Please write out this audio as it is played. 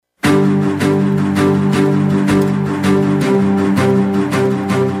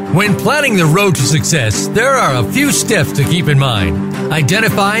When planning the road to success, there are a few steps to keep in mind.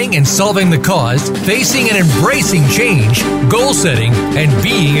 Identifying and solving the cause, facing and embracing change, goal setting, and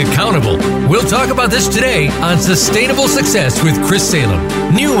being accountable. We'll talk about this today on Sustainable Success with Chris Salem.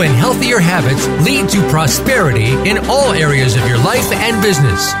 New and healthier habits lead to prosperity in all areas of your life and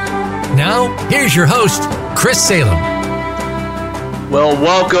business. Now, here's your host, Chris Salem. Well,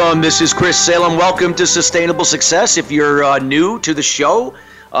 welcome. This is Chris Salem. Welcome to Sustainable Success. If you're new to the show,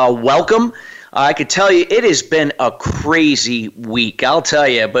 welcome. I could tell you it has been a crazy week, I'll tell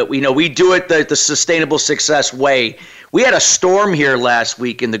you, but we do it the Sustainable Success way. We had a storm here last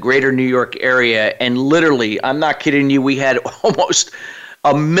week in the greater New York area, and literally, I'm not kidding you, we had almost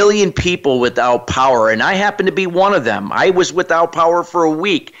 1 million people without power, and I happened to be one of them. I was without power for a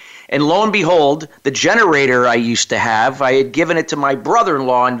week, and lo and behold, the generator I used to have, I had given it to my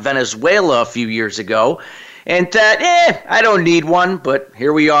brother-in-law in Venezuela a few years ago, and thought, I don't need one, but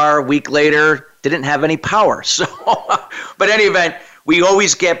here we are a week later, didn't have any power. So, but in any event, we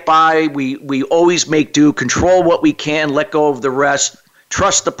always get by, we always make do, control what we can, let go of the rest,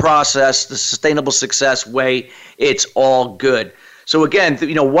 trust the process, the Sustainable Success way, it's all good. So again,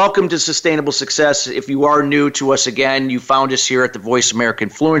 welcome to Sustainable Success. If you are new to us again, you found us here at the Voice America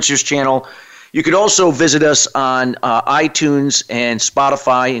Influencers channel. You could also visit us on iTunes and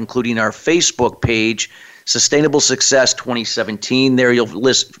Spotify, including our Facebook page, Sustainable Success 2017. There you'll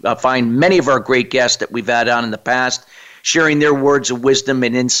find many of our great guests that we've had on in the past, sharing their words of wisdom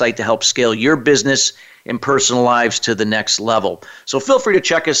and insight to help scale your business and personal lives to the next level. So feel free to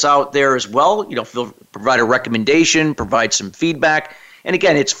check us out there as well. Provide a recommendation, provide some feedback. And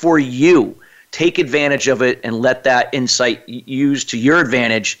again, it's for you. Take advantage of it and let that insight use to your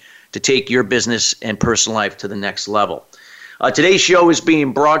advantage to take your business and personal life to the next level. Today's show is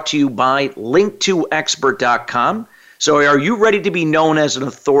being brought to you by Link2Expert.com. So are you ready to be known as an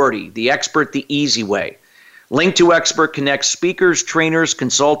authority, the expert the easy way? Link2Expert connects speakers, trainers,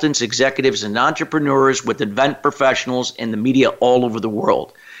 consultants, executives, and entrepreneurs with event professionals and the media all over the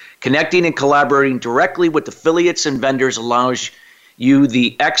world. Connecting and collaborating directly with affiliates and vendors allows you,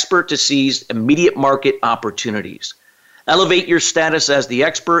 the expert, to seize immediate market opportunities. Elevate your status as the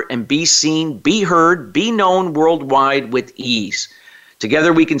expert and be seen, be heard, be known worldwide with ease.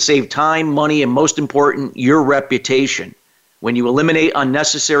 Together we can save time, money, and most important, your reputation. When you eliminate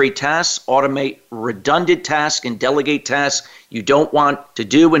unnecessary tasks, automate redundant tasks, and delegate tasks you don't want to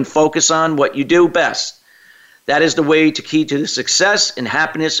do and focus on what you do best. That is the way to key to the success and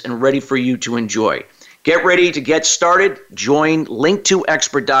happiness and ready for you to enjoy. Get ready to get started. Join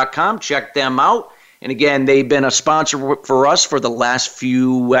Link2Expert.com. Check them out. And again, they've been a sponsor for us for the last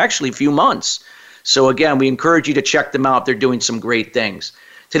few months. So again, we encourage you to check them out. They're doing some great things.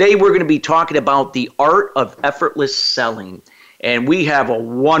 Today, we're going to be talking about the art of effortless selling. And we have a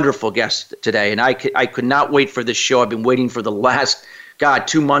wonderful guest today. And I could not wait for this show. I've been waiting for the last,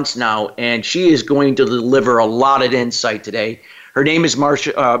 2 months now. And she is going to deliver a lot of insight today. Her name is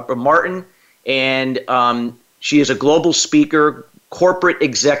Martin, and she is a global speaker, corporate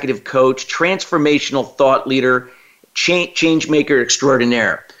executive coach, transformational thought leader, change maker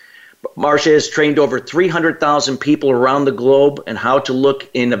extraordinaire. Marcia has trained over 300,000 people around the globe on how to look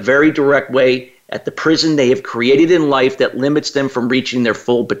in a very direct way at the prison they have created in life that limits them from reaching their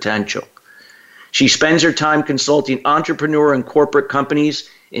full potential. She spends her time consulting entrepreneur and corporate companies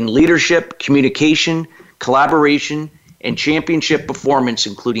in leadership, communication, collaboration, and championship performance,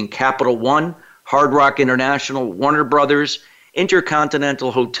 including Capital One, Hard Rock International, Warner Brothers, Intercontinental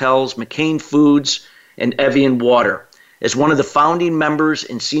Hotels, McCain Foods, and Evian Water. As one of the founding members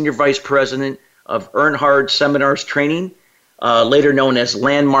and senior vice president of Earnhardt Seminars Training, later known as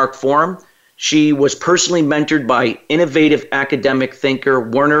Landmark Forum, she was personally mentored by innovative academic thinker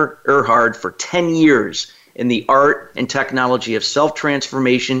Werner Erhard for 10 years in the art and technology of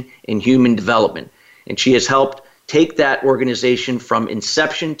self-transformation and human development. And she has helped take that organization from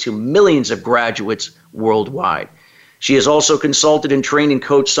inception to millions of graduates worldwide. She has also consulted and trained and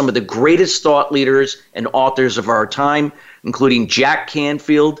coached some of the greatest thought leaders and authors of our time, including Jack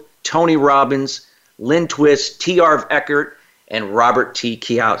Canfield, Tony Robbins, Lynn Twist, T. Harv Eckert, and Robert T.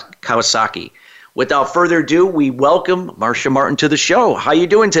 Kiyosaki. Without further ado, we welcome Marcia Martin to the show. How are you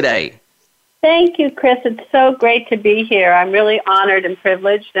doing today? Thank you, Chris. It's so great to be here. I'm really honored and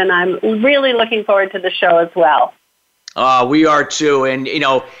privileged, and I'm really looking forward to the show as well. We are too, and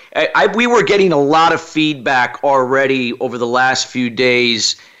we were getting a lot of feedback already over the last few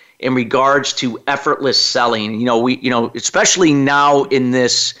days in regards to effortless selling. Especially now in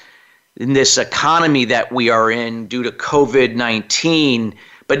this economy that we are in due to COVID-19.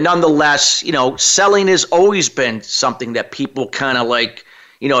 But nonetheless, selling has always been something that people kind of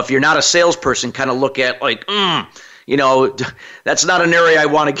if you're not a salesperson, kind of look at like, that's not an area I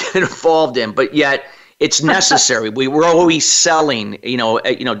want to get involved in. But yet it's necessary. We're always selling.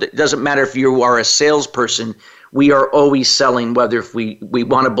 It doesn't matter if you are a salesperson. We are always selling, whether if we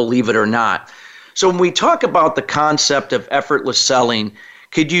want to believe it or not. So when we talk about the concept of effortless selling,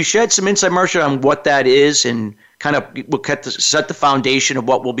 could you shed some insight, Marcia, on what that is and kind of set the foundation of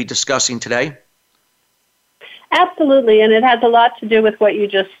what we'll be discussing today? Absolutely, and it has a lot to do with what you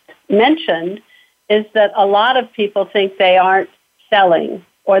just mentioned, is that a lot of people think they aren't selling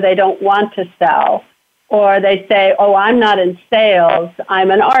or they don't want to sell, or they say, oh, I'm not in sales, I'm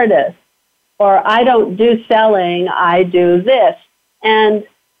an artist, or I don't do selling, I do this. And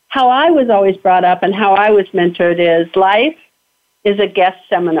how I was always brought up and how I was mentored is life is a guest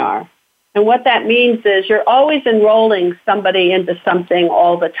seminar. And what that means is you're always enrolling somebody into something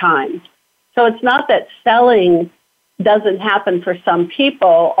all the time. So it's not that selling doesn't happen for some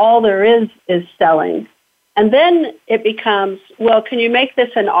people. All there is selling. And then it becomes, well, can you make this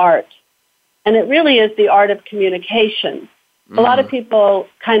an art? And it really is the art of communication. Mm-hmm. A lot of people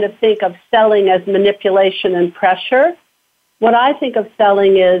kind of think of selling as manipulation and pressure. What I think of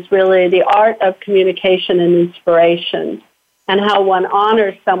selling is really the art of communication and inspiration, and how one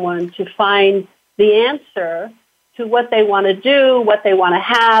honors someone to find the answer to what they want to do, what they want to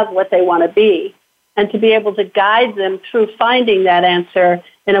have, what they want to be, and to be able to guide them through finding that answer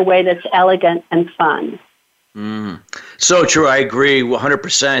in a way that's elegant and fun. So true. I agree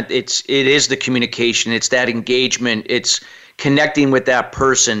 100%. It is the communication. It's that engagement. It's connecting with that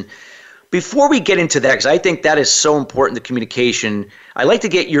person. Before we get into that, because I think that is so important, the communication, I like to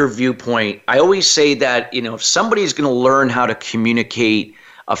get your viewpoint. I always say that, if somebody's going to learn how to communicate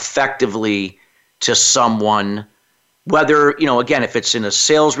effectively to someone, whether, again, if it's in a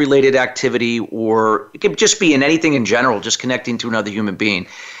sales-related activity or it could just be in anything in general, just connecting to another human being,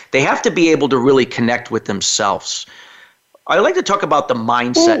 they have to be able to really connect with themselves. I like to talk about the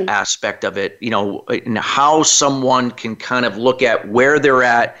mindset aspect of it, and how someone can kind of look at where they're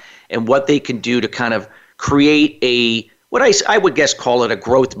at and what they can do to kind of create what I would guess call it a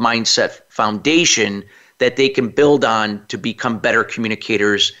growth mindset foundation that they can build on to become better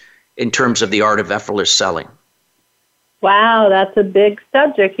communicators in terms of the art of effortless selling. Wow, that's a big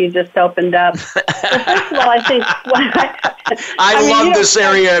subject you just opened up. Well, first of all, I think I love this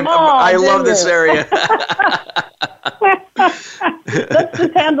area. I love this area. Let's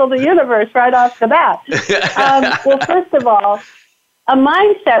just handle the universe right off the bat. Well, first of all, a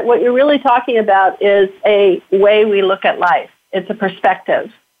mindset, what you're really talking about is a way we look at life. It's a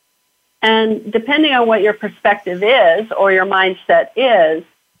perspective. And depending on what your perspective is or your mindset is,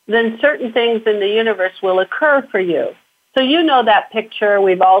 then certain things in the universe will occur for you. So you know that picture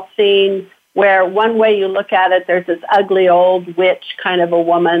we've all seen where one way you look at it, there's this ugly old witch kind of a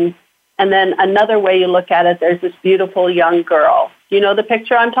woman, and then another way you look at it, there's this beautiful young girl. You know the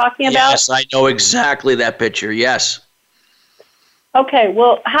picture I'm talking about? Yes, I know exactly that picture, yes. Okay,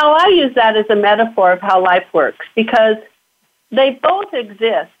 well, how I use that as a metaphor of how life works, because they both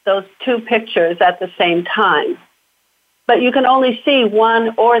exist, those two pictures, at the same time. But you can only see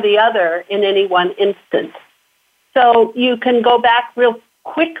one or the other in any one instant. So you can go back real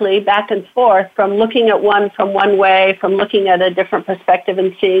quickly, back and forth, from looking at one from one way, from looking at a different perspective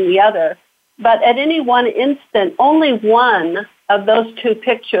and seeing the other. But at any one instant, only one of those two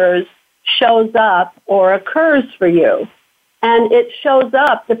pictures shows up or occurs for you. And it shows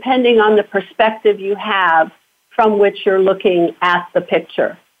up depending on the perspective you have from which you're looking at the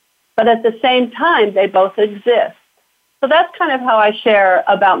picture. But at the same time, they both exist. So that's kind of how I share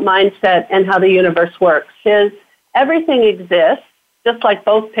about mindset and how the universe works, is everything exists, just like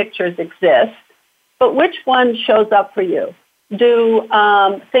both pictures exist, but which one shows up for you? Do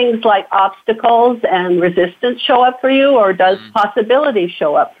things like obstacles and resistance show up for you, or does possibility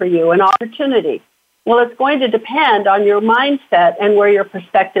show up for you, an opportunity? Well, it's going to depend on your mindset and where your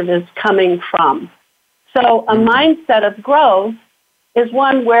perspective is coming from. So a mindset of growth is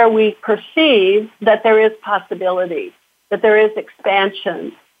one where we perceive that there is possibility, that there is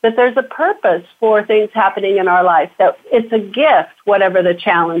expansion, that there's a purpose for things happening in our life, that it's a gift, whatever the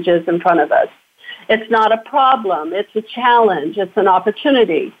challenge is in front of us. It's not a problem, it's a challenge, it's an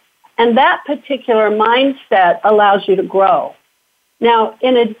opportunity. And that particular mindset allows you to grow. Now,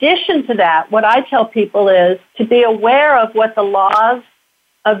 in addition to that, what I tell people is to be aware of what the laws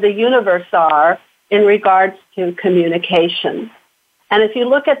of the universe are in regards to communication. And if you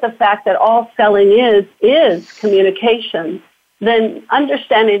look at the fact that all selling is communication, then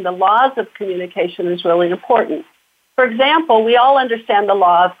understanding the laws of communication is really important. For example, we all understand the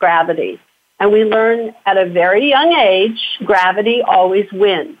law of gravity. And we learn at a very young age, gravity always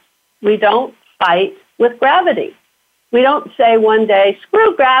wins. We don't fight with gravity. We don't say one day,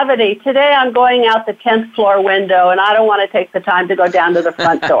 screw gravity, today I'm going out the 10th floor window and I don't want to take the time to go down to the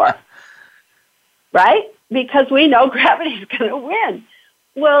front door. Right? Because we know gravity is going to win.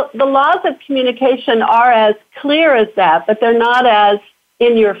 Well, the laws of communication are as clear as that, but they're not as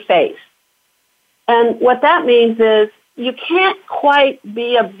in your face. And what that means is you can't quite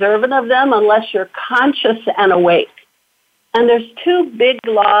be observant of them unless you're conscious and awake. And there's two big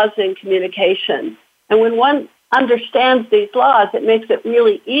laws in communication. And when one understands these laws, it makes it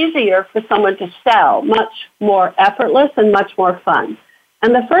really easier for someone to sell, much more effortless and much more fun.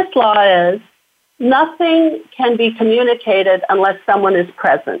 And the first law is nothing can be communicated unless someone is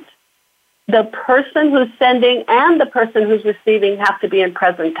present. The person who's sending and the person who's receiving have to be in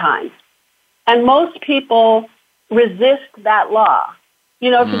present time. And most people resist that law.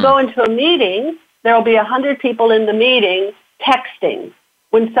 You know, if you go into a meeting, there will be 100 people in the meeting texting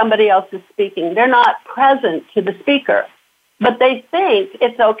when somebody else is speaking. They're not present to the speaker. But they think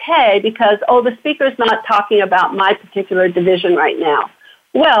it's okay because, the speaker's not talking about my particular division right now.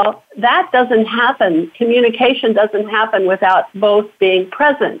 Well, that doesn't happen. Communication doesn't happen without both being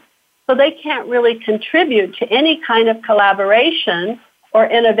present. So they can't really contribute to any kind of collaboration or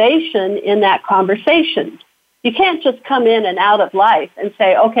innovation in that conversation. You can't just come in and out of life and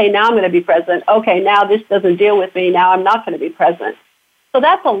say, okay, now I'm going to be present. Okay, now this doesn't deal with me. Now I'm not going to be present. So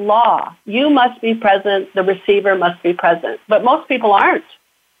that's a law. You must be present. The receiver must be present. But most people aren't.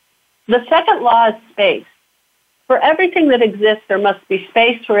 The second law is space. For everything that exists, there must be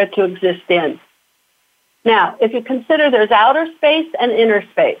space for it to exist in. Now, if you consider there's outer space and inner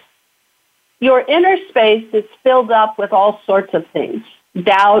space, your inner space is filled up with all sorts of things: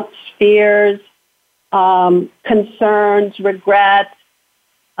 doubts, fears, concerns, regrets,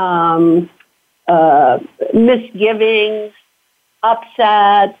 misgivings,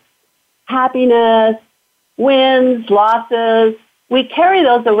 upset, happiness, wins, losses. We carry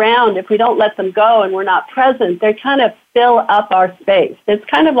those around if we don't let them go and we're not present. They kind of fill up our space. It's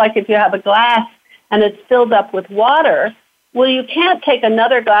kind of like if you have a glass and it's filled up with water. Well, you can't take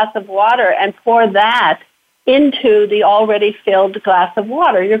another glass of water and pour that into the already filled glass of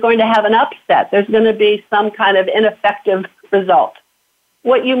water. You're going to have an upset. There's going to be some kind of ineffective result.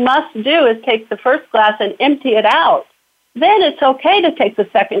 What you must do is take the first glass and empty it out. Then it's okay to take the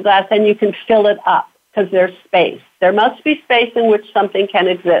second glass and you can fill it up because there's space. There must be space in which something can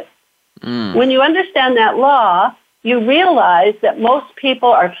exist. When you understand that law, you realize that most people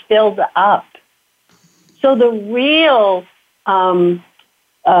are filled up. So the real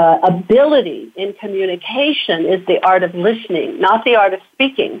ability in communication is the art of listening, not the art of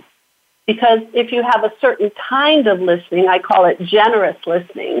speaking. Because if you have a certain kind of listening, I call it generous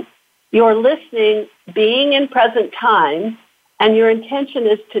listening, you're listening, being in present time, and your intention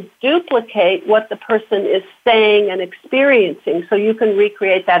is to duplicate what the person is saying and experiencing so you can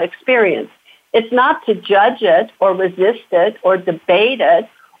recreate that experience. It's not to judge it or resist it or debate it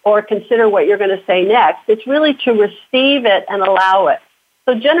or consider what you're going to say next. It's really to receive it and allow it.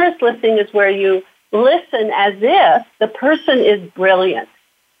 So generous listening is where you listen as if the person is brilliant.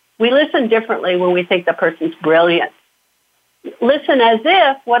 We listen differently when we think the person's brilliant. Listen as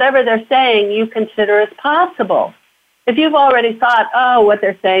if whatever they're saying you consider as possible. If you've already thought, what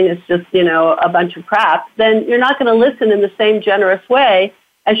they're saying is just, a bunch of crap, then you're not going to listen in the same generous way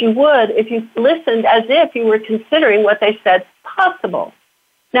as you would if you listened as if you were considering what they said possible.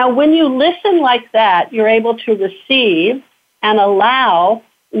 Now, when you listen like that, you're able to receive and allow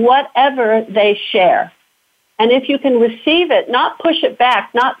whatever they share. And if you can receive it, not push it back,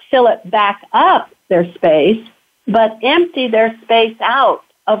 not fill it back up their space, but empty their space out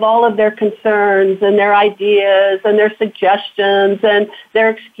of all of their concerns and their ideas and their suggestions and their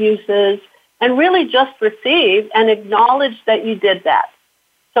excuses, and really just receive and acknowledge that you did that.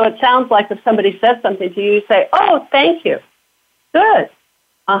 So it sounds like if somebody says something to you, you say, oh, thank you. Good.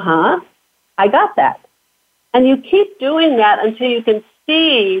 I got that. And you keep doing that until you can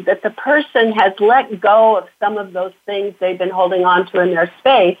see that the person has let go of some of those things they've been holding on to in their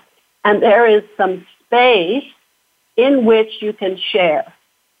space, and there is some space in which you can share.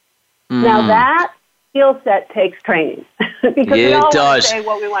 Now that skill set takes training because we all want to say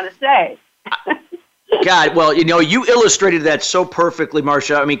what we want to say. God, well, you illustrated that so perfectly,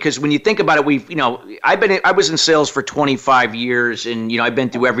 Marcia. I mean, because when you think about it, I was in sales for 25 years, and I've been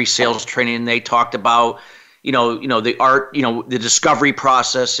through every sales training, and they talked about the art, the discovery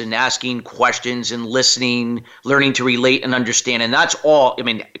process and asking questions and listening, learning to relate and understand, and that's all,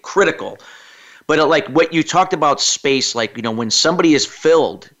 critical. But like what you talked about space, like when somebody is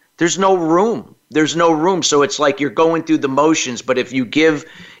filled, there's no room. There's no room. So it's like you're going through the motions, but if you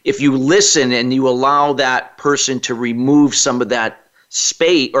listen and you allow that person to remove some of that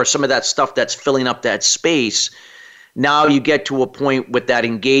space or some of that stuff that's filling up that space, now you get to a point with that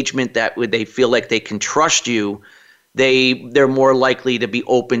engagement that they feel like they can trust you. They're more likely to be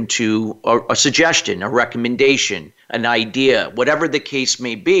open to a suggestion, a recommendation, an idea, whatever the case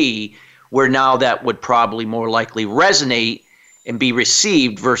may be, where now that would probably more likely resonate and be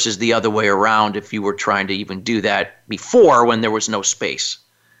received versus the other way around if you were trying to even do that before when there was no space.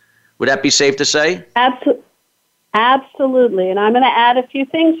 Would that be safe to say? Absolutely. And I'm going to add a few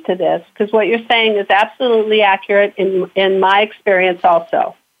things to this because what you're saying is absolutely accurate in my experience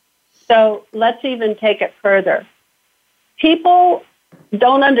also. So let's even take it further. People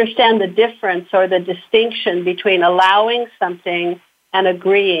don't understand the difference or the distinction between allowing something and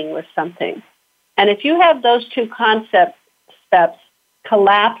agreeing with something. And if you have those two concepts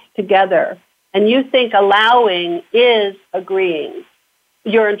collapse together and you think allowing is agreeing,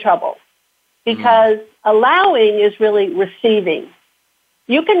 you're in trouble. Because allowing is really receiving.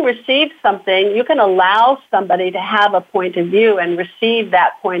 You can receive something, you can allow somebody to have a point of view and receive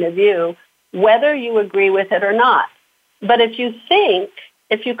that point of view, whether you agree with it or not. But if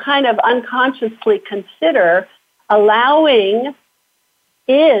you kind of unconsciously consider allowing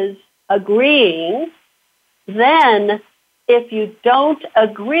is agreeing, then if you don't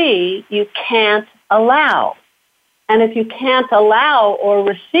agree, you can't allow. And if you can't allow or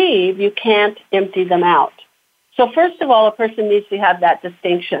receive, you can't empty them out. So first of all, a person needs to have that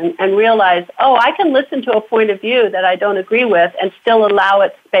distinction and realize, oh, I can listen to a point of view that I don't agree with and still allow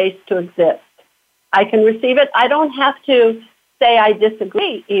it space to exist. I can receive it. I don't have to say I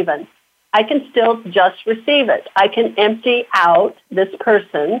disagree even. I can still just receive it. I can empty out this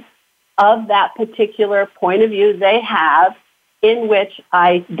person of that particular point of view they have in which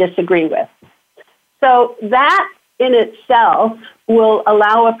I disagree with. So that in itself will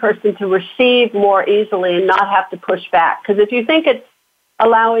allow a person to receive more easily and not have to push back. Because if you think it's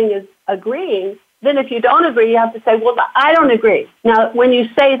allowing is agreeing, then if you don't agree, you have to say, well, I don't agree. Now, when you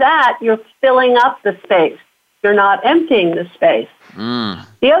say that, you're filling up the space. You're not emptying the space.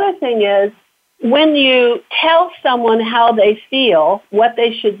 The other thing is, when you tell someone how they feel, what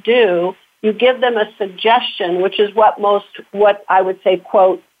they should do, you give them a suggestion, which is what I would say,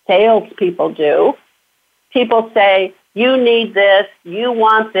 quote, salespeople do. People say, you need this, you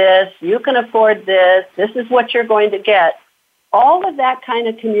want this, you can afford this is what you're going to get. All of that kind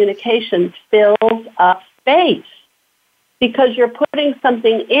of communication fills up space because you're putting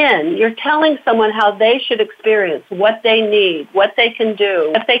something in. You're telling someone how they should experience, what they need, what they can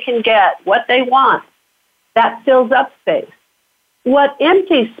do, what they can get, what they want. That fills up space. What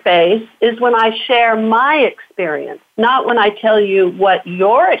empties space is when I share my experience, not when I tell you what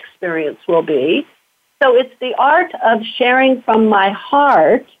your experience will be. So it's the art of sharing from my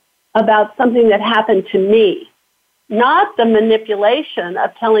heart about something that happened to me, not the manipulation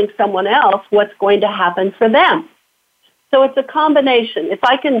of telling someone else what's going to happen for them. So it's a combination. If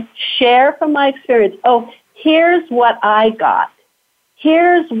I can share from my experience, oh, here's what I got.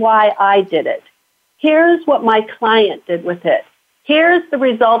 Here's why I did it. Here's what my client did with it. Here's the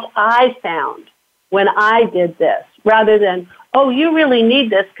result I found when I did this, rather than, oh, you really need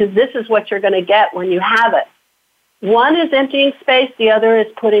this because this is what you're going to get when you have it. One is emptying space. The other is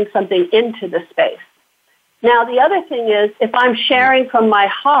putting something into the space. Now, the other thing is, if I'm sharing from my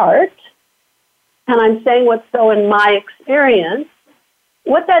heart and I'm saying what's so in my experience,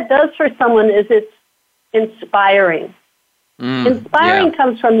 what that does for someone is it's inspiring. Inspiring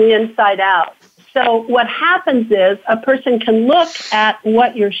comes from the inside out. So what happens is a person can look at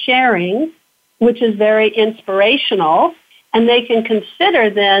what you're sharing, which is very inspirational, and they can consider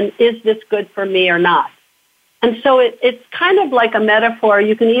then, is this good for me or not? And so it's kind of like a metaphor.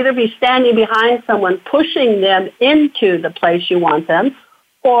 You can either be standing behind someone, pushing them into the place you want them,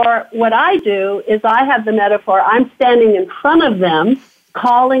 or what I do is I have the metaphor, I'm standing in front of them,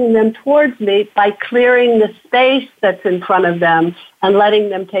 calling them towards me by clearing the space that's in front of them and letting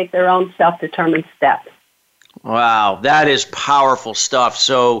them take their own self-determined steps. Wow, that is powerful stuff.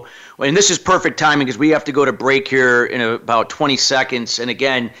 So, and this is perfect timing because we have to go to break here in about 20 seconds. And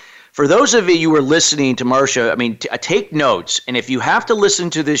again, for those of you who are listening to Marcia, I mean, take notes. And if you have to listen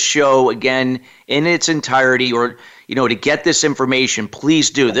to this show again in its entirety or, to get this information, please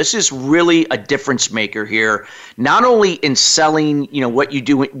do. This is really a difference maker here, not only in selling, what you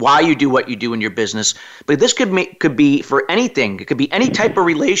do, why you do what you do in your business, but this could be for anything. It could be any type of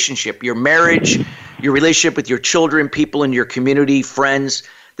relationship, your marriage, your relationship with your children, people in your community, friends.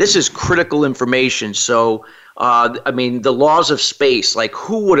 This is critical information. So The laws of space, like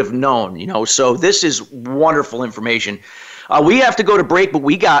who would have known, So this is wonderful information. We have to go to break, but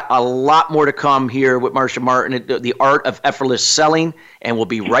we got a lot more to come here with Marsha Martin, the Art of Effortless Selling, and we'll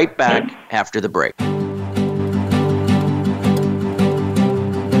be right back after the break.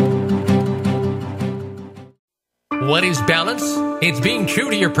 What is balance? It's being true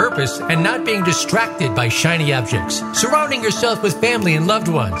to your purpose and not being distracted by shiny objects. Surrounding yourself with family and loved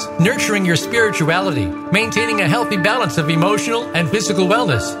ones. Nurturing your spirituality. Maintaining a healthy balance of emotional and physical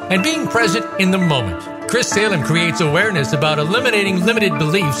wellness. And being present in the moment. Chris Salem creates awareness about eliminating limited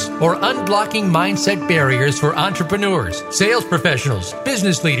beliefs or unblocking mindset barriers for entrepreneurs, sales professionals,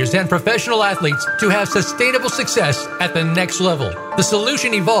 business leaders, and professional athletes to have sustainable success at the next level. The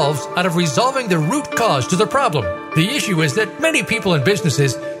solution evolves out of resolving the root cause to the problem. The issue is that many people and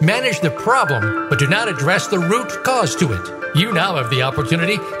businesses manage the problem but do not address the root cause to it. You now have the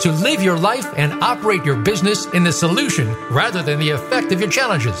opportunity to live your life and operate your business in the solution rather than the effect of your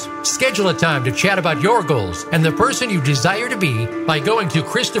challenges. Schedule a time to chat about your goals and the person you desire to be by going to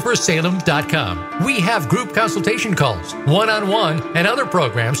ChristopherSalem.com. We have group consultation calls, one-on-one, and other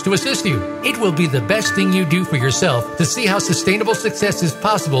programs to assist you. It will be the best thing you do for yourself to see how sustainable success is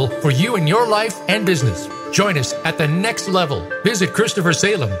possible for you in your life and business. Join us at the next level. Visit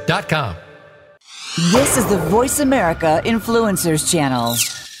ChristopherSalem.com. This is the Voice America Influencers Channel.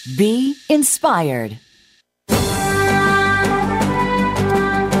 Be inspired.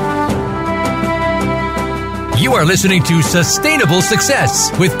 You are listening to Sustainable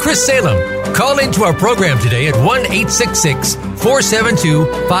Success with Chris Salem. Call into our program today at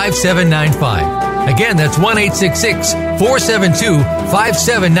 1-866-472-5795. Again, that's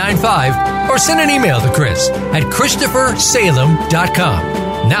 1-866-472-5795. Or send an email to Chris at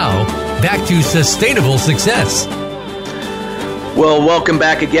ChristopherSalem.com. Now, back to Sustainable Success. Well, welcome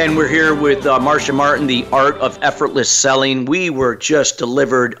back again. We're here with Marsha Martin, the Art of Effortless Selling. We were just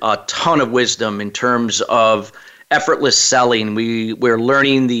delivered a ton of wisdom in terms of effortless selling. We're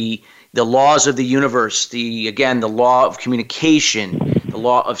learning the laws of the universe, the law of communication, the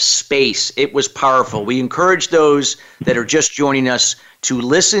law of space. It was powerful. We encourage those that are just joining us to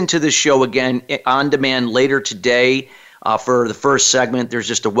listen to the show again on demand later today. For the first segment, there's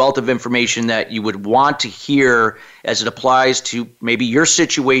just a wealth of information that you would want to hear as it applies to maybe your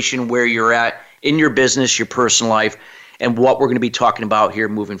situation, where you're at in your business, your personal life, and what we're going to be talking about here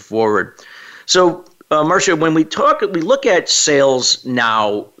moving forward. So, Marsha, when we look at sales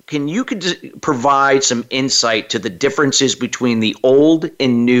now, can you provide some insight to the differences between the old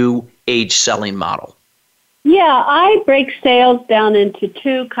and new age selling model? Yeah, I break sales down into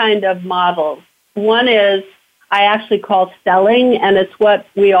two kind of models. One is I actually call selling, and it's what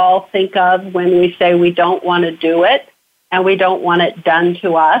we all think of when we say we don't want to do it and we don't want it done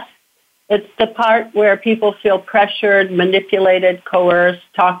to us. It's the part where people feel pressured, manipulated, coerced,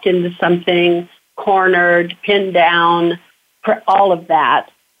 talked into something, cornered, pinned down, all of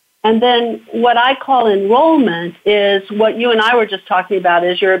that. And then what I call enrollment is what you and I were just talking about,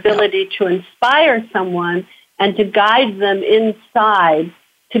 is your ability to inspire someone and to guide them inside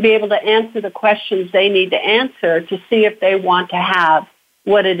to be able to answer the questions they need to answer to see if they want to have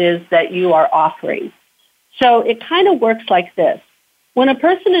what it is that you are offering. So it kind of works like this. When a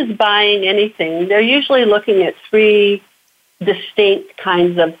person is buying anything, they're usually looking at three distinct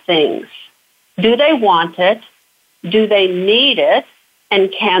kinds of things. Do they want it? Do they need it?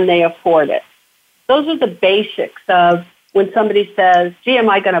 And can they afford it? Those are the basics of when somebody says, gee, am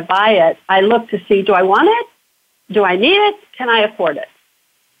I going to buy it? I look to see, do I want it? Do I need it? Can I afford it?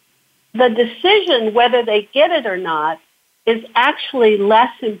 The decision whether they get it or not is actually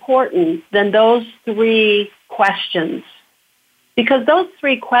less important than those three questions, because those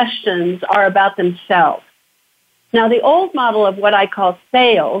three questions are about themselves. Now, the old model of what I call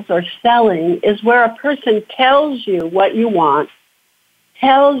sales or selling is where a person tells you what you want,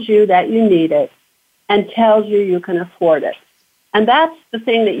 tells you that you need it, and tells you you can afford it. And that's the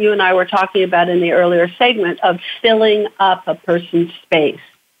thing that you and I were talking about in the earlier segment of filling up a person's space.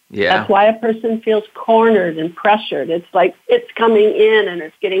 Yeah. That's why a person feels cornered and pressured. It's like it's coming in and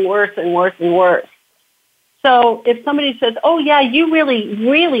it's getting worse and worse and worse. So if somebody says, oh, yeah, you really,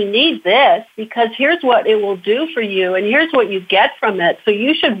 really need this because here's what it will do for you and here's what you get from it, so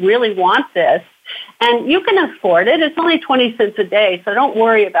you should really want this, and you can afford it. It's only 20 cents a day, so don't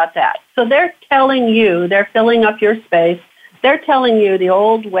worry about that. So they're telling you, they're filling up your space. They're telling you the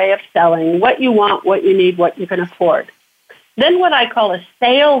old way of selling, what you want, what you need, what you can afford. Then what I call a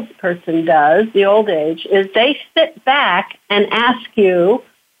salesperson does, the old age, is they sit back and ask you,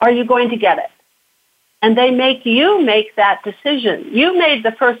 are you going to get it? And they make you make that decision. You made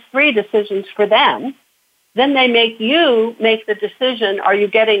the first three decisions for them, then they make you make the decision, are you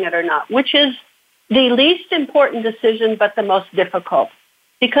getting it or not, which is the least important decision but the most difficult,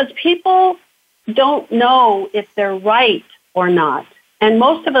 because people don't know if they're right or not. And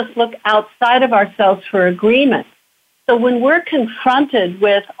most of us look outside of ourselves for agreement. So when we're confronted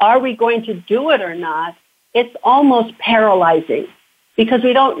with, are we going to do it or not, it's almost paralyzing because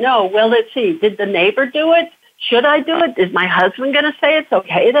we don't know. Well, let's see, did the neighbor do it? Should I do it? Is my husband going to say it's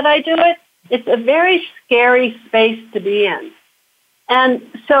okay that I do it? It's a very scary space to be in. And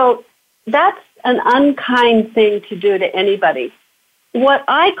so that's an unkind thing to do to anybody. What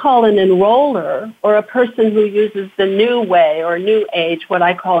I call an enroller, or a person who uses the new way or new age, what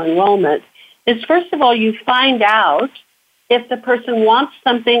I call enrollment, is first of all, you find out if the person wants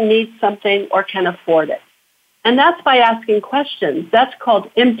something, needs something, or can afford it. And that's by asking questions. That's called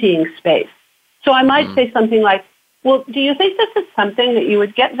emptying space. So I might say something like, well, do you think this is something that you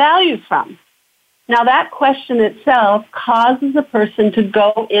would get value from? Now, that question itself causes a person to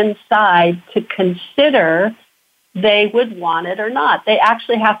go inside to consider they would want it or not. They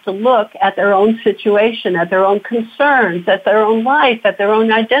actually have to look at their own situation, at their own concerns, at their own life, at their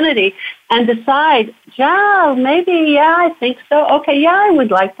own identity, and decide, I think so. Okay, I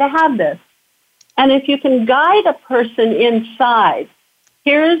would like to have this. And if you can guide a person inside,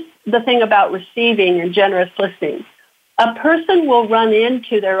 here's the thing about receiving and generous listening. A person will run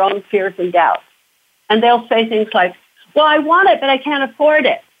into their own fears and doubts. And they'll say things like, well, I want it, but I can't afford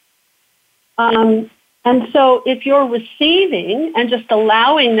it. And so if you're receiving and just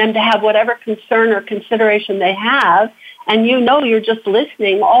allowing them to have whatever concern or consideration they have, and you know you're just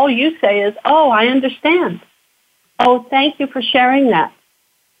listening, all you say is, oh, I understand. Oh, thank you for sharing that.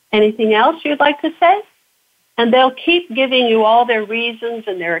 Anything else you'd like to say? And they'll keep giving you all their reasons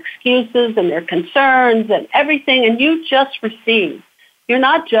and their excuses and their concerns and everything, and you just receive. You're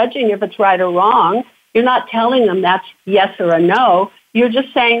not judging if it's right or wrong. You're not telling them that's yes or a no. You're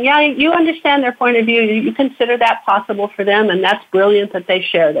just saying, yeah, you understand their point of view. You consider that possible for them, and that's brilliant that they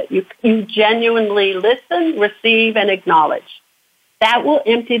shared it. You genuinely listen, receive, and acknowledge. That will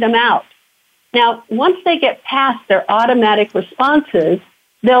empty them out. Now, once they get past their automatic responses,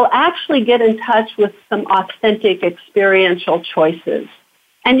 they'll actually get in touch with some authentic experiential choices.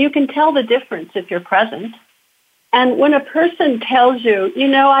 And you can tell the difference if you're present. And when a person tells you,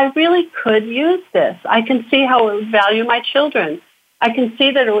 I really could use this. I can see how it would value my children. I can see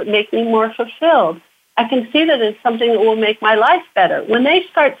that it would make me more fulfilled. I can see that it's something that will make my life better. When they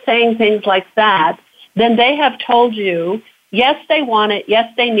start saying things like that, then they have told you, yes, they want it,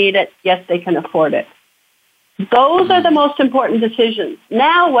 yes, they need it, yes, they can afford it. Those are the most important decisions.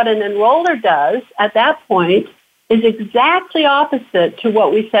 Now, what an enroller does at that point is exactly opposite to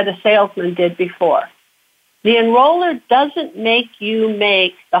what we said a salesman did before. The enroller doesn't make you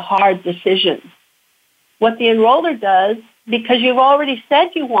make the hard decisions. What the enroller does, because you've already said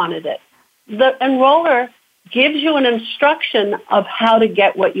you wanted it, the enroller gives you an instruction of how to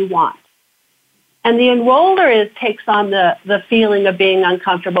get what you want. And the enroller takes on the feeling of being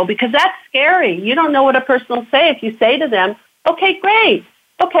uncomfortable because that's scary. You don't know what a person will say if you say to them, okay, great.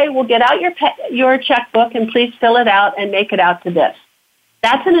 Okay, well, get out your checkbook and please fill it out and make it out to this.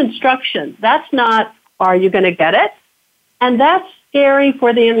 That's an instruction. That's not, are you going to get it? And that's scary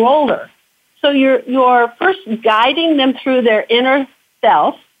for the enroller. So you're first guiding them through their inner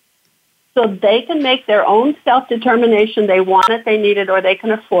self so they can make their own self-determination. They want it, they need it, or they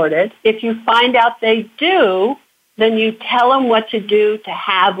can afford it. If you find out they do, then you tell them what to do to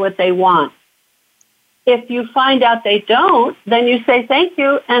have what they want. If you find out they don't, then you say thank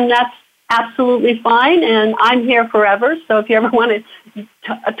you, and that's absolutely fine, and I'm here forever, so if you ever want to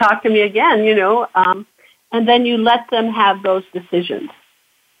talk to me again, and then you let them have those decisions.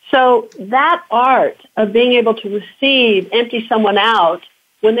 So that art of being able to receive, empty someone out,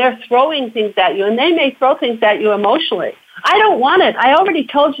 when they're throwing things at you, and they may throw things at you emotionally. I don't want it. I already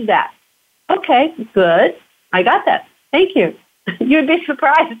told you that. Okay, good. I got that. Thank you. You'd be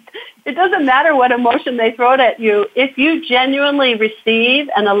surprised. It doesn't matter what emotion they throw at you. If you genuinely receive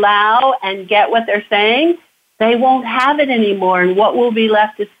and allow and get what they're saying, they won't have it anymore, and what will be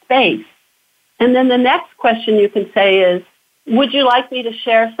left is space. And then the next question you can say is, would you like me to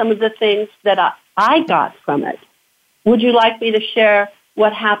share some of the things that I got from it? Would you like me to share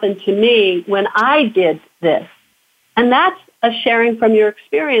what happened to me when I did this? And that's a sharing from your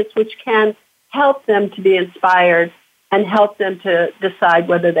experience, which can help them to be inspired and help them to decide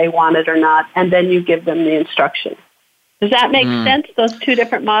whether they want it or not, and then you give them the instruction. Does that make sense, those two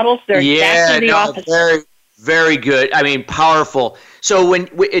different models? They're exactly the opposite. Very, very good. I mean, powerful. So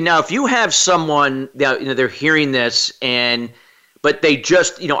now if you have someone, they're hearing this, and but they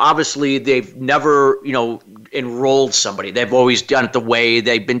just, obviously they've never, enrolled somebody. They've always done it the way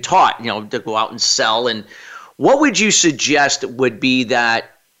they've been taught, to go out and sell. And what would you suggest would be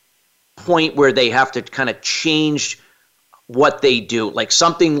that point where they have to kind of change what they do? Like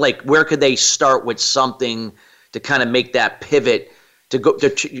something like, where could they start with something to kind of make that pivot to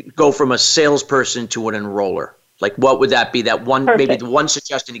go from a salesperson to an enroller? Like, what would that be? That one, Perfect. maybe the one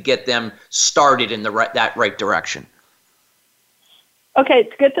suggestion to get them started in that right direction. Okay,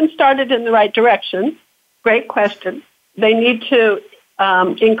 to get them started in the right direction, great question. They need to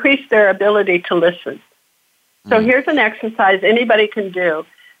increase their ability to listen. So here's an exercise anybody can do.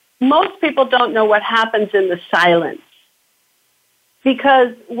 Most people don't know what happens in the silence,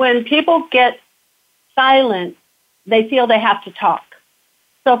 because when people get silent, they feel they have to talk.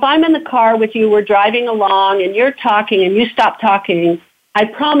 So if I'm in the car with you, we're driving along, and you're talking, and you stop talking, I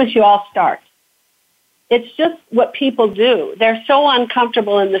promise you I'll start. It's just what people do. They're so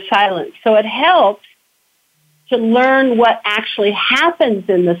uncomfortable in the silence. So it helps to learn what actually happens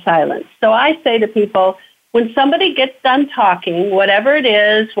in the silence. So I say to people, when somebody gets done talking, whatever it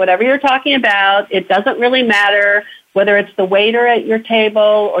is, whatever you're talking about, it doesn't really matter whether it's the waiter at your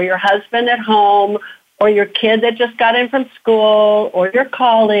table or your husband at home or your kid that just got in from school or your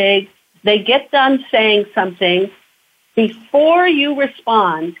colleague. They get done saying something. Before you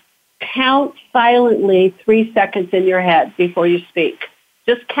respond, count silently 3 seconds in your head before you speak.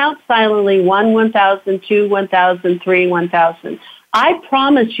 Just count silently 1, 1,000, 2, 1,000, 3, 1,000. I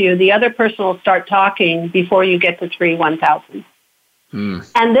promise you the other person will start talking before you get to 3, 1,000.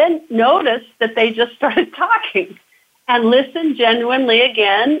 And then notice that they just started talking. And listen genuinely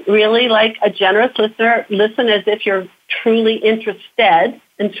again, really like a generous listener. Listen as if you're truly interested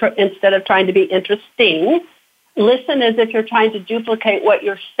instead of trying to be interesting. Listen as if you're trying to duplicate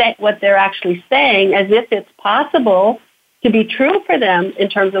what they're actually saying, as if it's possible to be true for them in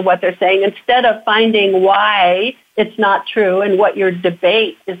terms of what they're saying, instead of finding why it's not true and what your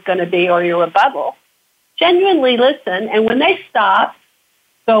debate is going to be or your rebuttal. Genuinely listen, and when they stop,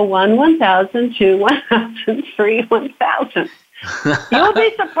 go 1, 1,000, 2, 1,000, 3, 1,000. You'll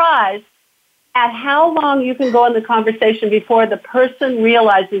be surprised at how long you can go in the conversation before the person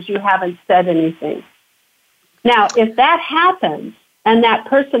realizes you haven't said anything. Now, if that happens and that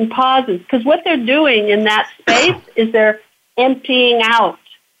person pauses, because what they're doing in that space is they're emptying out.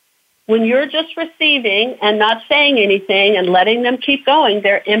 When you're just receiving and not saying anything and letting them keep going,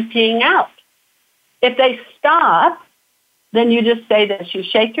 they're emptying out. If they stop, then you just say this. You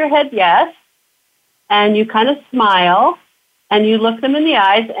shake your head yes, and you kind of smile, and you look them in the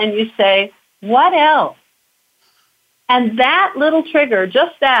eyes, and you say, what else? And that little trigger,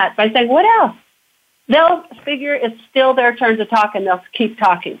 just that, by saying, what else? They'll figure it's still their turn to talk, and they'll keep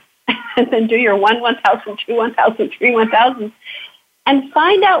talking. And then do your 1, 1,000, 2, 1,000, 3, 1,000. And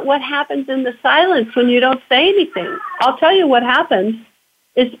find out what happens in the silence when you don't say anything. I'll tell you what happens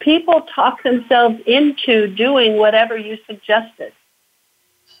is people talk themselves into doing whatever you suggested.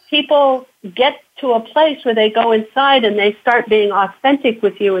 People get to a place where they go inside and they start being authentic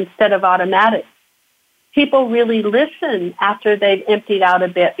with you instead of automatic. People really listen after they've emptied out a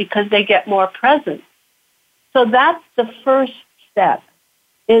bit because they get more present. So that's the first step,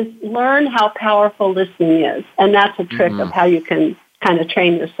 is learn how powerful listening is. And that's a trick of how you can kind of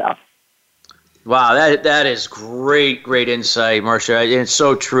train yourself. Wow, that is great insight, Marcia. And it's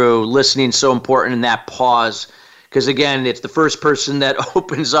so true. Listening is so important in that pause, because, again, it's the first person that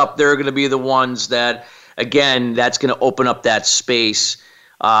opens up. They're going to be the ones that, again, that's going to open up that space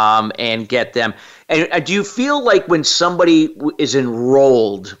and get them. And do you feel like when somebody is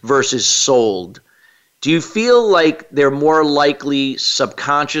enrolled versus sold, do you feel like they're more likely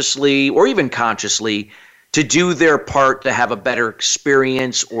subconsciously or even consciously to do their part to have a better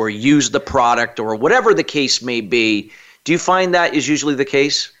experience or use the product or whatever the case may be? Do you find that is usually the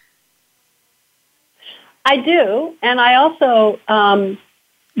case? I do. And I also,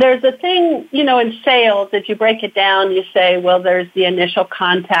 there's a thing, in sales, if you break it down, you say, well, there's the initial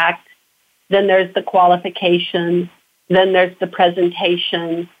contact, then there's the qualification, then there's the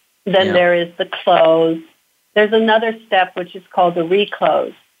presentation, then there is the close. There's another step which is called the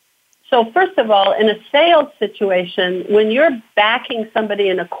reclose. So first of all, in a sales situation, when you're backing somebody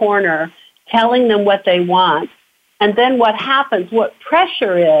in a corner, telling them what they want, and then what happens, what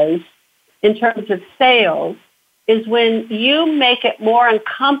pressure is in terms of sales, is when you make it more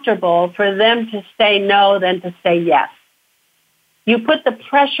uncomfortable for them to say no than to say yes. You put the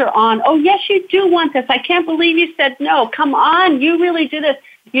pressure on, oh, yes, you do want this. I can't believe you said no. Come on, you really do this.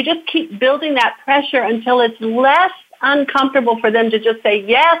 You just keep building that pressure until it's less uncomfortable for them to just say,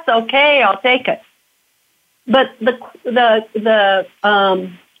 yes, okay, I'll take it. But the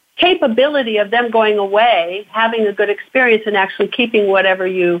capability of them going away, having a good experience, and actually keeping whatever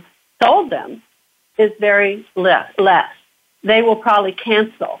you sold them is very less. They will probably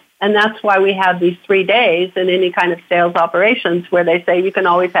cancel. And that's why we have these 3 days in any kind of sales operations where they say you can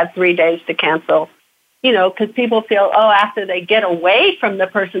always have 3 days to cancel, because people feel, after they get away from the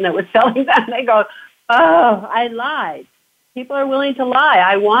person that was selling them, they go, I lied. People are willing to lie.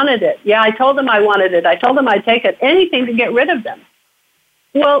 I wanted it. Yeah, I told them I wanted it. I told them I'd take it, anything to get rid of them.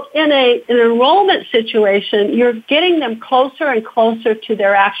 Well, in an enrollment situation, you're getting them closer and closer to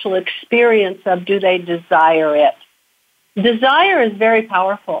their actual experience of, do they desire it? Desire is very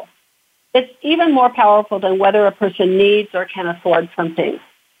powerful. It's even more powerful than whether a person needs or can afford something.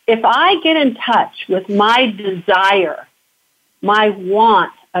 If I get in touch with my desire, my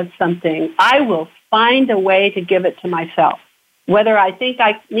want of something, I will find a way to give it to myself, whether I think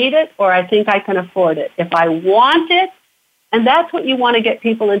I need it or I think I can afford it. If I want it, and that's what you want to get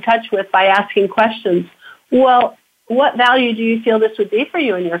people in touch with by asking questions. Well, what value do you feel this would be for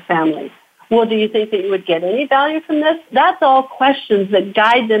you and your family? Well, do you think that you would get any value from this? That's all questions that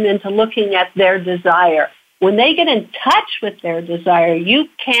guide them into looking at their desire. When they get in touch with their desire, you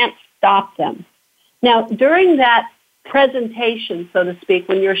can't stop them. Now, during that presentation, so to speak,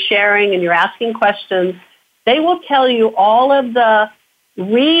 when you're sharing and you're asking questions, they will tell you all of the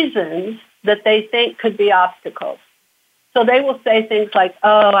reasons that they think could be obstacles. So they will say things like,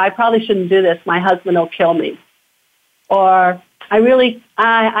 I probably shouldn't do this. My husband will kill me. Or, I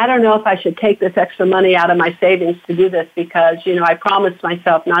don't know if I should take this extra money out of my savings to do this because, I promised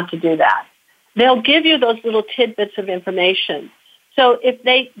myself not to do that. They'll give you those little tidbits of information. So if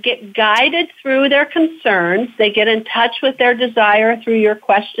they get guided through their concerns, they get in touch with their desire through your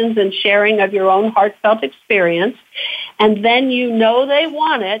questions and sharing of your own heartfelt experience, and then they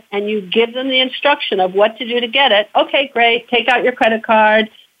want it, and you give them the instruction of what to do to get it. Okay, great. Take out your credit card.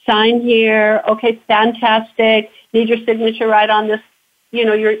 Sign here. Okay, fantastic. Need your signature right on this.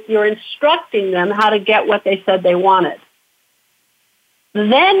 You're instructing them how to get what they said they wanted.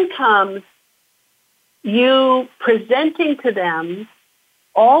 Then comes you presenting to them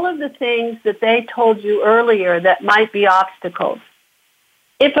all of the things that they told you earlier that might be obstacles.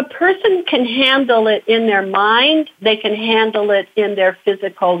 If a person can handle it in their mind, they can handle it in their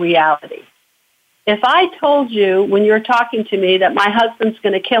physical reality. If I told you when you're talking to me that my husband's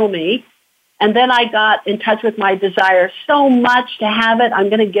going to kill me, and then I got in touch with my desire so much to have it, I'm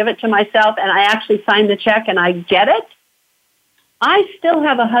going to give it to myself, and I actually sign the check and I get it, I still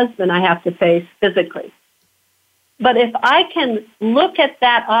have a husband I have to face physically. But if I can look at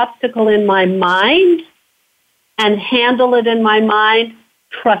that obstacle in my mind and handle it in my mind,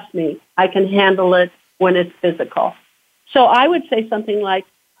 trust me, I can handle it when it's physical. So I would say something like,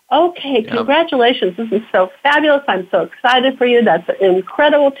 okay, congratulations. This is so fabulous. I'm so excited for you. That's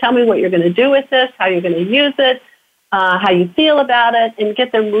incredible. Tell me what you're going to do with this, how you're going to use it, how you feel about it, and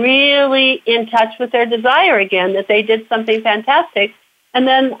get them really in touch with their desire again, that they did something fantastic. And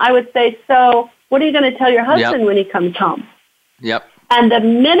then I would say, so what are you going to tell your husband when he comes home? Yep. And the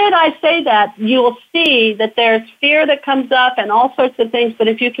minute I say that, you will see that there's fear that comes up and all sorts of things. But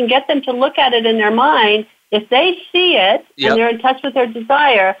if you can get them to look at it in their mind, if they see it and they're in touch with their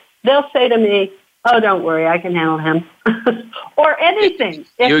desire, they'll say to me, oh, don't worry, I can handle him. Or anything.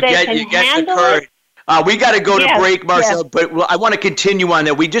 If you they get handle the courage. We got to go to break, Marcel, but I want to continue on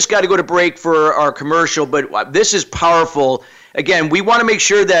that. We just got to go to break for our commercial, but this is powerful. Again, we want to make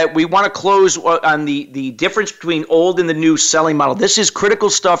sure that we want to close on the difference between old and the new selling model. This is critical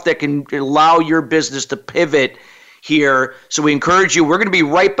stuff that can allow your business to pivot here. So we encourage you. We're going to be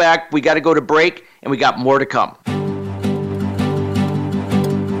right back. We got to go to break, and we got more to come.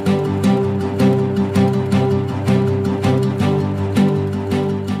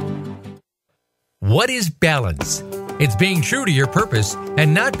 What is balance? It's being true to your purpose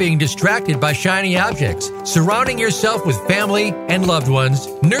and not being distracted by shiny objects, surrounding yourself with family and loved ones,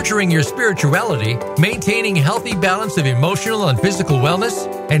 nurturing your spirituality, maintaining healthy balance of emotional and physical wellness,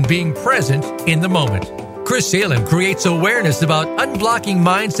 and being present in the moment. Chris Salem creates awareness about unblocking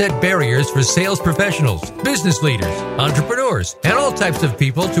mindset barriers for sales professionals, business leaders, entrepreneurs, and all types of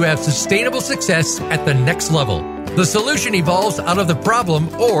people to have sustainable success at the next level. The solution evolves out of the problem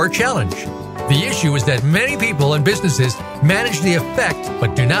or challenge. The issue is that many people and businesses manage the effect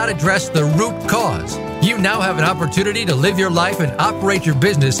but do not address the root cause. You now have an opportunity to live your life and operate your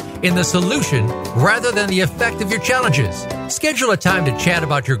business in the solution rather than the effect of your challenges. Schedule a time to chat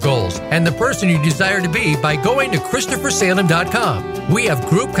about your goals and the person you desire to be by going to ChristopherSalem.com. We have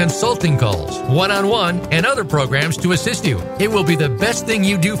group consulting calls, one-on-one, and other programs to assist you. It will be the best thing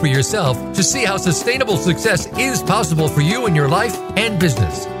you do for yourself to see how sustainable success is possible for you in your life and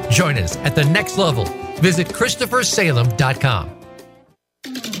business. Join us at the next level. Visit ChristopherSalem.com.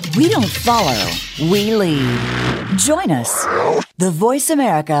 We don't follow, we lead. Join us, the Voice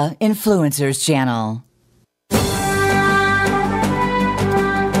America Influencers Channel.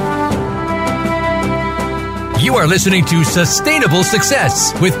 You are listening to Sustainable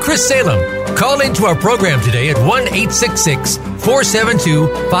Success with Chris Salem. Call into our program today at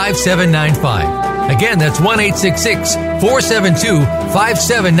 1-866-472-5795. Again, that's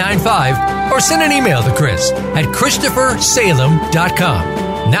 1-866-472-5795. Or send an email to Chris at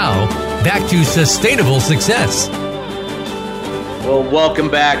ChristopherSalem.com. Now, back to Sustainable Success. Well, welcome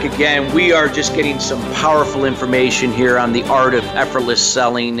back again. We are just getting some powerful information here on the art of effortless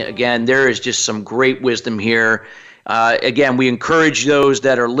selling. Again, there is just some great wisdom here. Again, we encourage those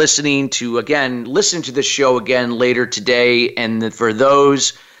that are listening to, again, listen to the show again later today. And for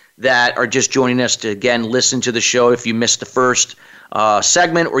those that are just joining us to, again, listen to the show if you missed the first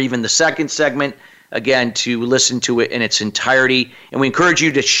segment or even the second segment, again, to listen to it in its entirety. And we encourage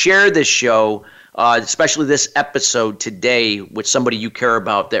you to share this show, especially this episode today, with somebody you care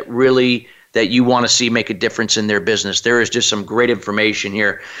about that you want to see make a difference in their business. There is just some great information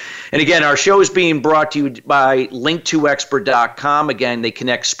here. And again, our show is being brought to you by link2expert.com. Again, they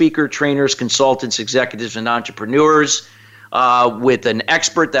connect speaker, trainers, consultants, executives, and entrepreneurs with an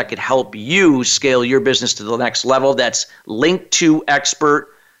expert that could help you scale your business to the next level. That's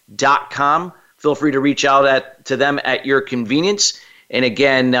link2expert.com. Feel free to reach out to them at your convenience. And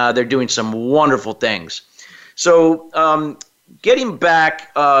again, they're doing some wonderful things. So getting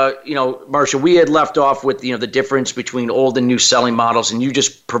back, Marsha, we had left off with, the difference between old and new selling models. And you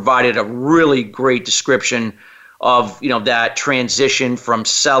just provided a really great description of, that transition from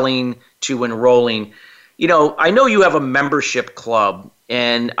selling to enrolling. I know you have a membership club,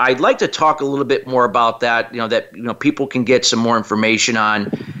 and I'd like to talk a little bit more about that, that people can get some more information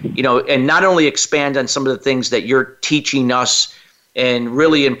on, and not only expand on some of the things that you're teaching us and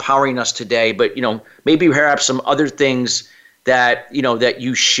really empowering us today, but, maybe perhaps some other things that, that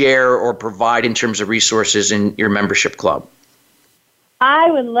you share or provide in terms of resources in your membership club.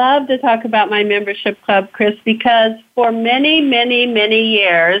 I would love to talk about my membership club, Chris, because for many, many, many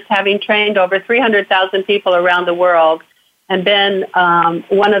years, having trained over 300,000 people around the world and been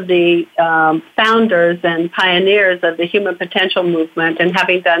one of the founders and pioneers of the human potential movement, and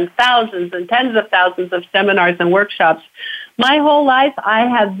having done thousands and tens of thousands of seminars and workshops, my whole life I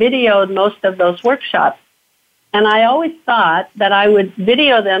have videoed most of those workshops. And I always thought that I would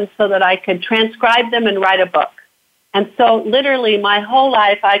video them so that I could transcribe them and write a book. And so literally my whole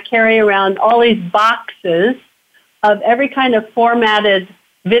life I carry around all these boxes of every kind of formatted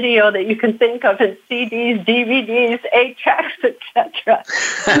video that you can think of in CDs, DVDs, 8-tracks, etc.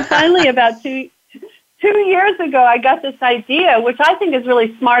 And finally, about two years ago, I got this idea, which I think is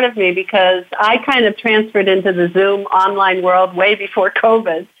really smart of me because I kind of transferred into the Zoom online world way before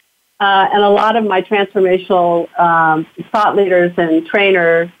COVID. And a lot of my transformational thought leaders and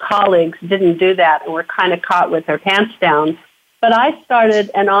trainer colleagues didn't do that and were kind of caught with their pants down. But I started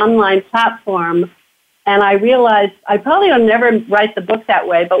an online platform, and I realized I probably will never write the book that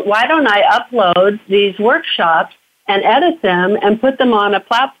way, but why don't I upload these workshops and edit them and put them on a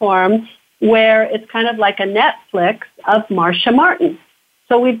platform where it's kind of like a Netflix of Marsha Martin.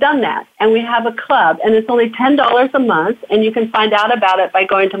 So we've done that, and we have a club, and it's only $10 a month, and you can find out about it by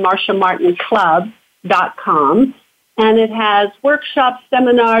going to marshamartinclub.com, and it has workshops,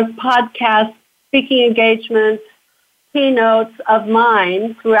 seminars, podcasts, speaking engagements, keynotes of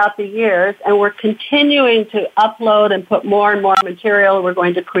mine throughout the years, and we're continuing to upload and put more and more material. We're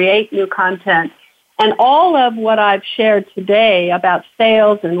going to create new content. And all of what I've shared today about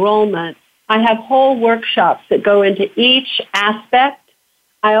sales, enrollment, I have whole workshops that go into each aspect.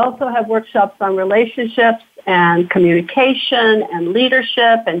 I also have workshops on relationships and communication and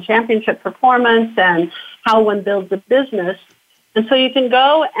leadership and championship performance and how one builds a business. And so you can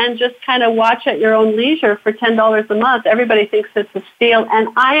go and just kind of watch at your own leisure for $10 a month. Everybody thinks it's a steal, and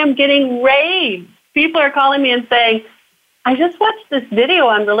I am getting raves. People are calling me and saying, I just watched this video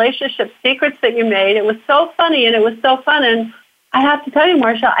on relationship secrets that you made. It was so funny, and it was so fun. And I have to tell you,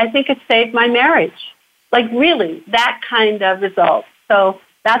 Marsha, I think it saved my marriage. Like, really, that kind of result. So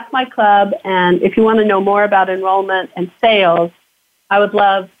That's my club. And if you want to know more about enrollment and sales, I would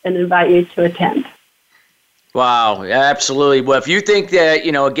love and invite you to attend. Wow, absolutely. Well, if you think that,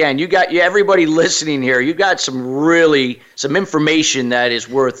 again, everybody listening here, you got some information that is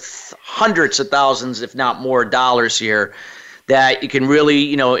worth hundreds of thousands, if not more dollars here, that you can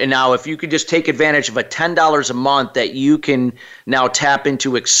really, and now if you could just take advantage of a $10 a month that you can now tap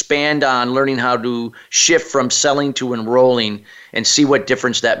into, expand on learning how to shift from selling to enrolling and see what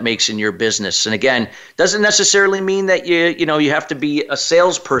difference that makes in your business. And again, doesn't necessarily mean that you have to be a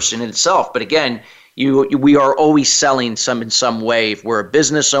salesperson in itself, but again, we are always selling in some way. If we're a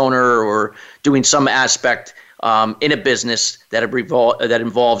business owner or doing some aspect in a business that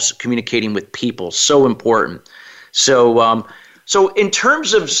involves communicating with people, so important. So in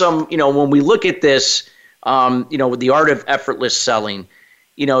terms of some, when we look at this, with the art of effortless selling,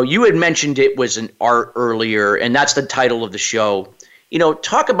 you had mentioned it was an art earlier, and that's the title of the show.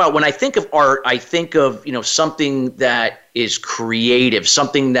 Talk about, when I think of art, I think of something that is creative,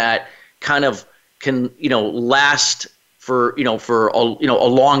 something that kind of can last for a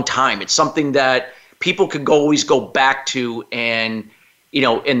long time. It's something that people could always go back to, and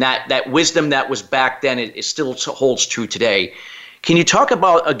and that wisdom that was back then, it still holds true today. Can you talk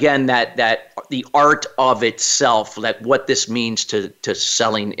about again that the art of itself, like what this means to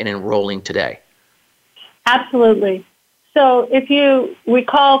selling and enrolling today? Absolutely. So if you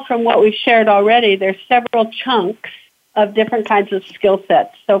recall from what we've shared already, there's several chunks of different kinds of skill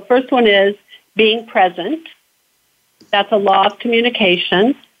sets. So first one is being present. That's a law of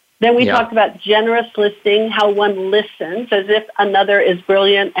communication. Then we talked about generous listening, how one listens as if another is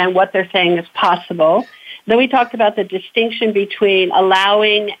brilliant and what they're saying is possible. Then we talked about the distinction between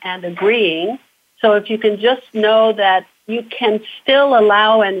allowing and agreeing. So if you can just know that you can still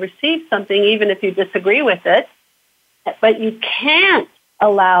allow and receive something even if you disagree with it, but you can't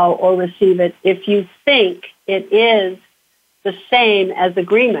allow or receive it if you think it is the same as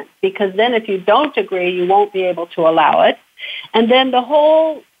agreement, because then if you don't agree, you won't be able to allow it. And then the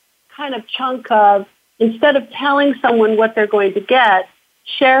whole kind of chunk of, instead of telling someone what they're going to get,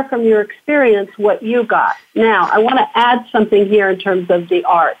 share from your experience what you got. Now, I want to add something here in terms of the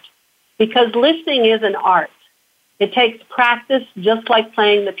art, because listening is an art. It takes practice just like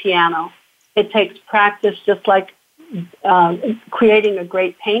playing the piano. It takes practice just like creating a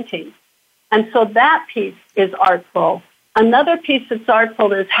great painting. And so that piece is artful. Another piece that's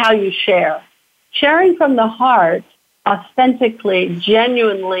artful is how you share. Sharing from the heart, authentically,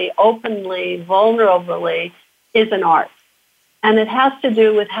 genuinely, openly, vulnerably, is an art. And it has to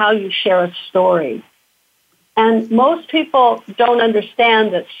do with how you share a story. And most people don't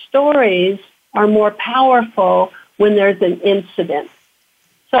understand that stories are more powerful when there's an incident.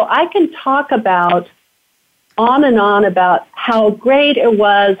 So I can talk about on and on about how great it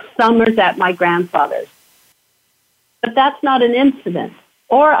was summers at my grandfather's. But that's not an incident.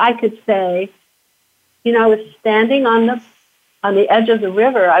 Or I could say, I was standing on the edge of the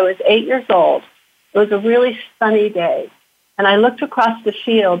river. I was 8 years old. It was a really sunny day. And I looked across the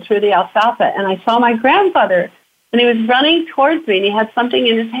field through the alfalfa, and I saw my grandfather, and he was running towards me, and he had something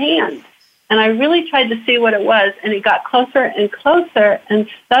in his hand. And I really tried to see what it was, and he got closer and closer, and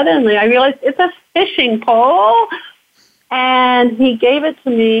suddenly I realized it's a fishing pole. And he gave it to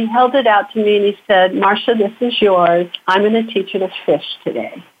me, held it out to me, and he said, "Marcia, this is yours. I'm going to teach you to fish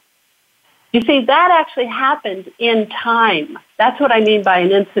today." You see, that actually happened in time. That's what I mean by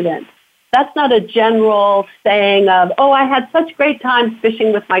an incident. That's not a general saying of, "Oh, I had such great times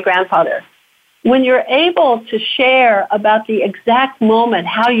fishing with my grandfather." When you're able to share about the exact moment,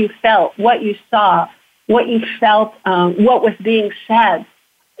 how you felt, what you saw, what you felt, what was being said,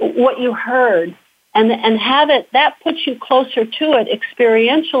 what you heard, and have it, that puts you closer to it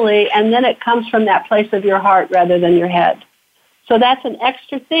experientially, and then it comes from that place of your heart rather than your head. So that's an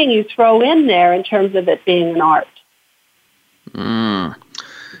extra thing you throw in there in terms of it being an art.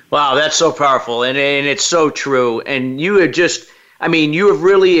 Wow, that's so powerful, and it's so true. And you have you have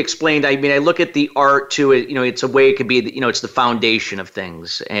really explained, I look at the art to it, it's a way it could be, it's the foundation of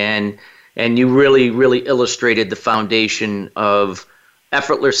things. And you really, really illustrated the foundation of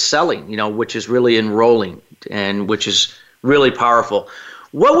effortless selling, which is really enrolling and which is really powerful.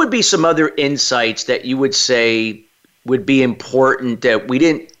 What would be some other insights that you would say would be important that we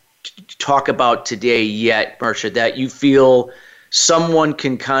didn't talk about today yet, Marcia, that you feel someone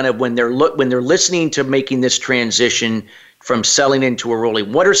can kind of, when they're listening to making this transition from selling into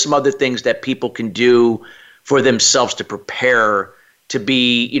enrolling, what are some other things that people can do for themselves to prepare to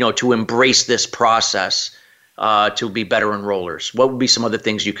be, to embrace this process? To be better enrollers? What would be some other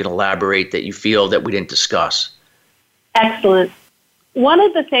things you can elaborate that you feel that we didn't discuss? Excellent. one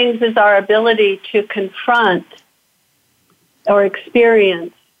of the things is our ability to confront or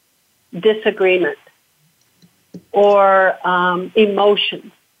experience disagreement or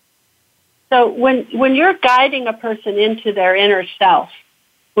emotion. So when you're guiding a person into their inner self,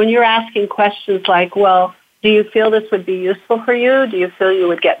 when you're asking questions like, well, do you feel this would be useful for you? Do you feel you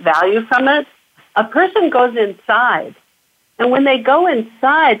would get value from it? A person goes inside. And when they go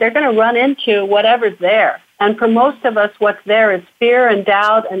inside, they're going to run into whatever's there. And for most of us, what's there is fear and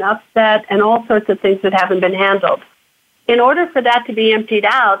doubt and upset and all sorts of things that haven't been handled. In order for that to be emptied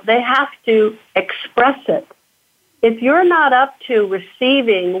out, they have to express it. If you're not up to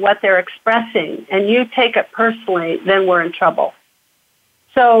receiving what they're expressing and you take it personally, then we're in trouble.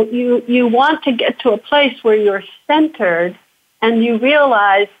 So you want to get to a place where you're centered and you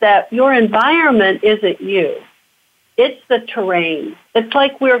realize that your environment isn't you. It's the terrain. It's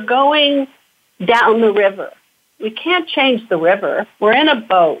like we're going down the river. We can't change the river. We're in a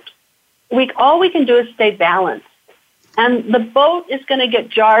boat. All we can do is stay balanced. And the boat is going to get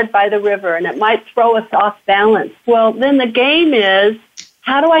jarred by the river, and it might throw us off balance. Well, then the game is,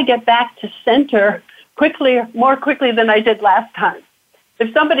 how do I get back to center more quickly than I did last time?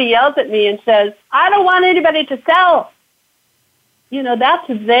 If somebody yells at me and says, I don't want anybody to sell, that's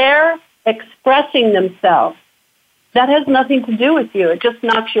their expressing themselves. That has nothing to do with you. It just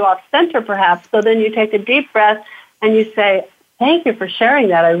knocks you off center, perhaps. So then you take a deep breath and you say, thank you for sharing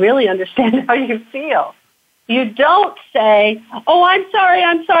that. I really understand how you feel. You don't say, oh, I'm sorry.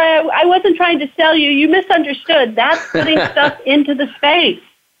 I wasn't trying to sell you. You misunderstood. That's putting stuff into the space.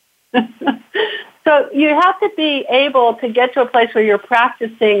 So you have to be able to get to a place where you're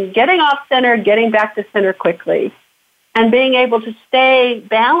practicing getting off center, getting back to center quickly, and being able to stay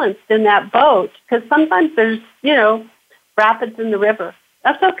balanced in that boat. Because sometimes there's, rapids in the river.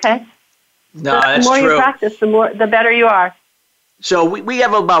 That's okay. No, that's true. The more you practice, the better you are. So we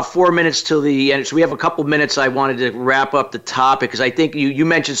have about 4 minutes till the end. So we have a couple minutes. I wanted to wrap up the topic because I think you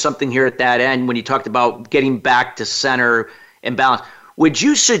mentioned something here at that end when you talked about getting back to center and balance. Would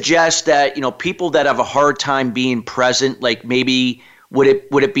you suggest that, people that have a hard time being present, like maybe would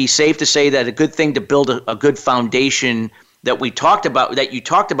it be safe to say that a good thing to build a good foundation that you talked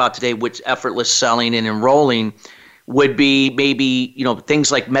about today with effortless selling and enrolling would be maybe,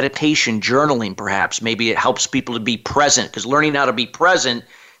 things like meditation, journaling, perhaps. Maybe it helps people to be present because learning how to be present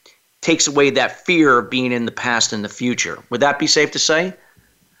takes away that fear of being in the past and the future. Would that be safe to say?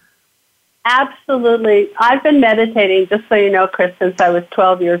 Absolutely. I've been meditating, just so you know, Chris, since I was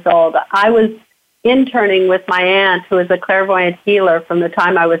 12 years old. I was interning with my aunt, who is a clairvoyant healer, from the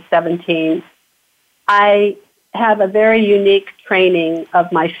time I was 17. I have a very unique training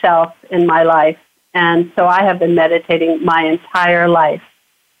of myself in my life. And so I have been meditating my entire life.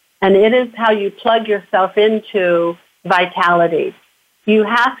 And it is how you plug yourself into vitality. You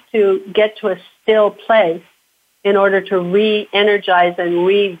have to get to a still place in order to re-energize and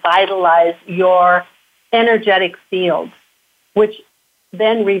revitalize your energetic field, which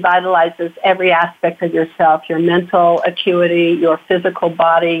then revitalizes every aspect of yourself, your mental acuity, your physical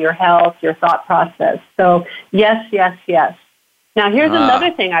body, your health, your thought process. So yes, yes, yes. Now here's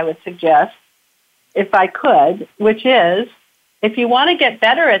another thing I would suggest, if I could, which is, if you want to get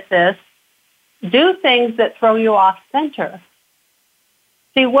better at this, do things that throw you off center.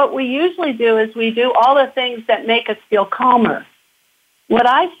 See, what we usually do is we do all the things that make us feel calmer. What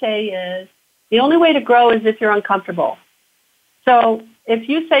I say is, the only way to grow is if you're uncomfortable. So if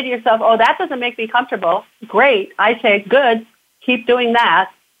you say to yourself, oh, that doesn't make me comfortable, great. I say, good, keep doing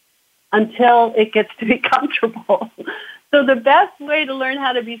that until it gets to be comfortable. So the best way to learn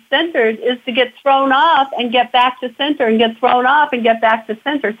how to be centered is to get thrown off and get back to center and get thrown off and get back to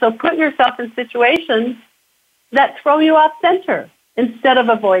center. So put yourself in situations that throw you off center instead of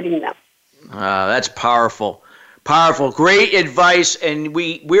avoiding them. That's powerful. Powerful. Great advice. And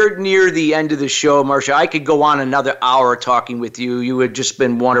we're near the end of the show, Marcia. I could go on another hour talking with you. You have just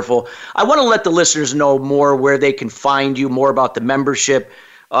been wonderful. I want to let the listeners know more where they can find you, more about the membership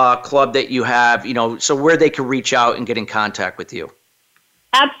club that you have, so where they can reach out and get in contact with you.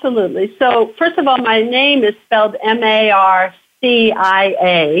 Absolutely. So first of all, my name is spelled Marcia,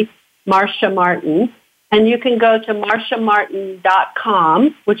 Marcia Martin. And you can go to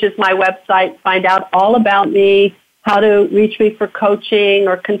marciamartin.com, which is my website, find out all about me, how to reach me for coaching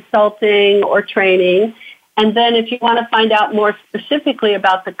or consulting or training. And then if you want to find out more specifically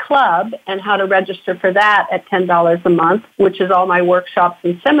about the club and how to register for that at $10 a month, which is all my workshops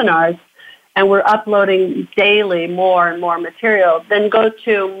and seminars, and we're uploading daily more and more material, then go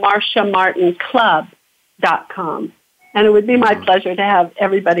to marciamartinclub.com. And it would be my pleasure to have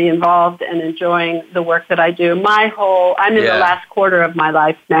everybody involved and enjoying the work that I do. I'm in the last quarter of my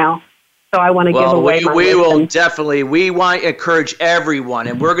life now, so I want to give away my we wisdom. will definitely, we want to encourage everyone,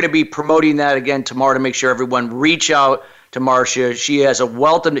 and we're going to be promoting that again tomorrow to make sure everyone reach out to Marcia. She has a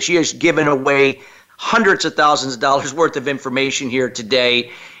wealth of, she has given away hundreds of thousands of dollars worth of information here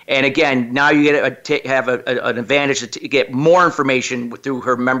today. And again, now you have an advantage to get more information through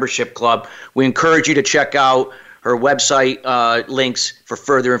her membership club. We encourage you to check out her website links for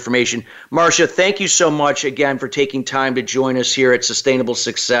further information. Marcia, thank you so much again for taking time to join us here at Sustainable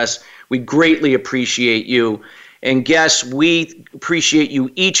Success. We greatly appreciate you. And guests, we appreciate you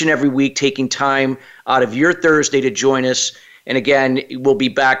each and every week taking time out of your Thursday to join us. And again, we'll be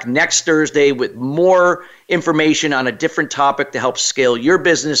back next Thursday with more information on a different topic to help scale your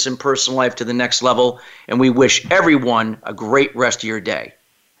business and personal life to the next level. And we wish everyone a great rest of your day.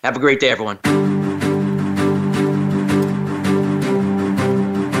 Have a great day, everyone.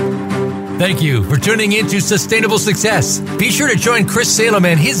 Thank you for tuning in to Sustainable Success. Be sure to join Chris Salem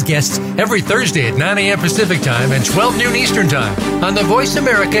and his guests every Thursday at 9 a.m. Pacific Time and 12 noon Eastern Time on the Voice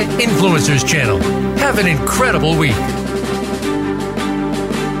America Influencers Channel. Have an incredible week.